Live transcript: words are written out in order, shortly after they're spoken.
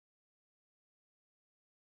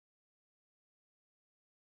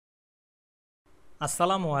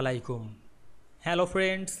Assalamu Walaikum. Hello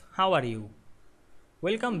friends, how are you?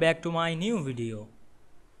 Welcome back to my new video.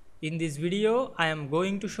 In this video, I am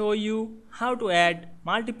going to show you how to add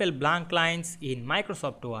multiple blank lines in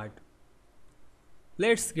Microsoft Word.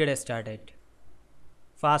 Let's get started.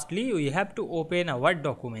 Firstly, we have to open a Word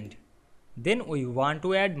document. Then we want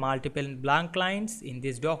to add multiple blank lines in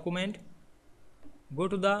this document. Go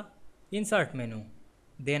to the Insert menu.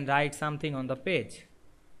 Then write something on the page.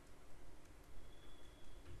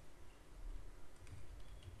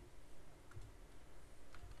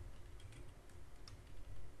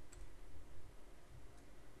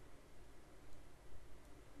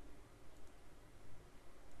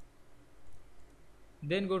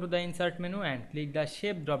 Then go to the Insert menu and click the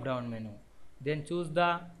Shape drop down menu. Then choose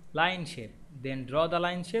the line shape. Then draw the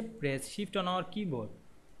line shape, press Shift on our keyboard.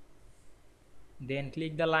 Then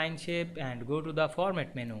click the line shape and go to the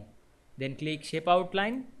Format menu. Then click Shape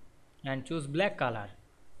Outline and choose black color.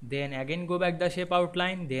 Then again go back the Shape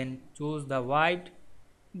Outline, then choose the white,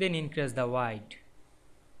 then increase the white.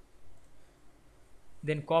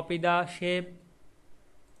 Then copy the shape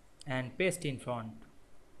and paste in front.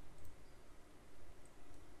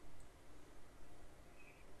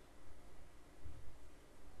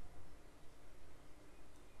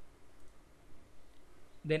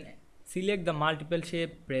 Then select the multiple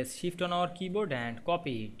shape, press Shift on our keyboard and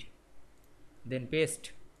copy it. Then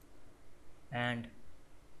paste and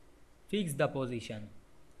fix the position.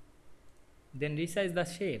 Then resize the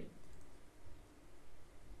shape.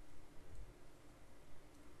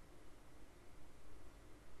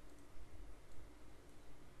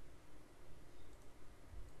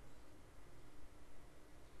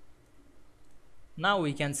 Now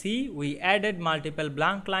we can see we added multiple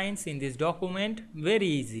blank lines in this document very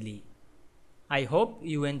easily. I hope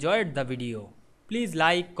you enjoyed the video. Please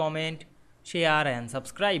like, comment, share and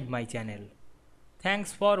subscribe my channel.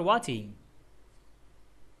 Thanks for watching.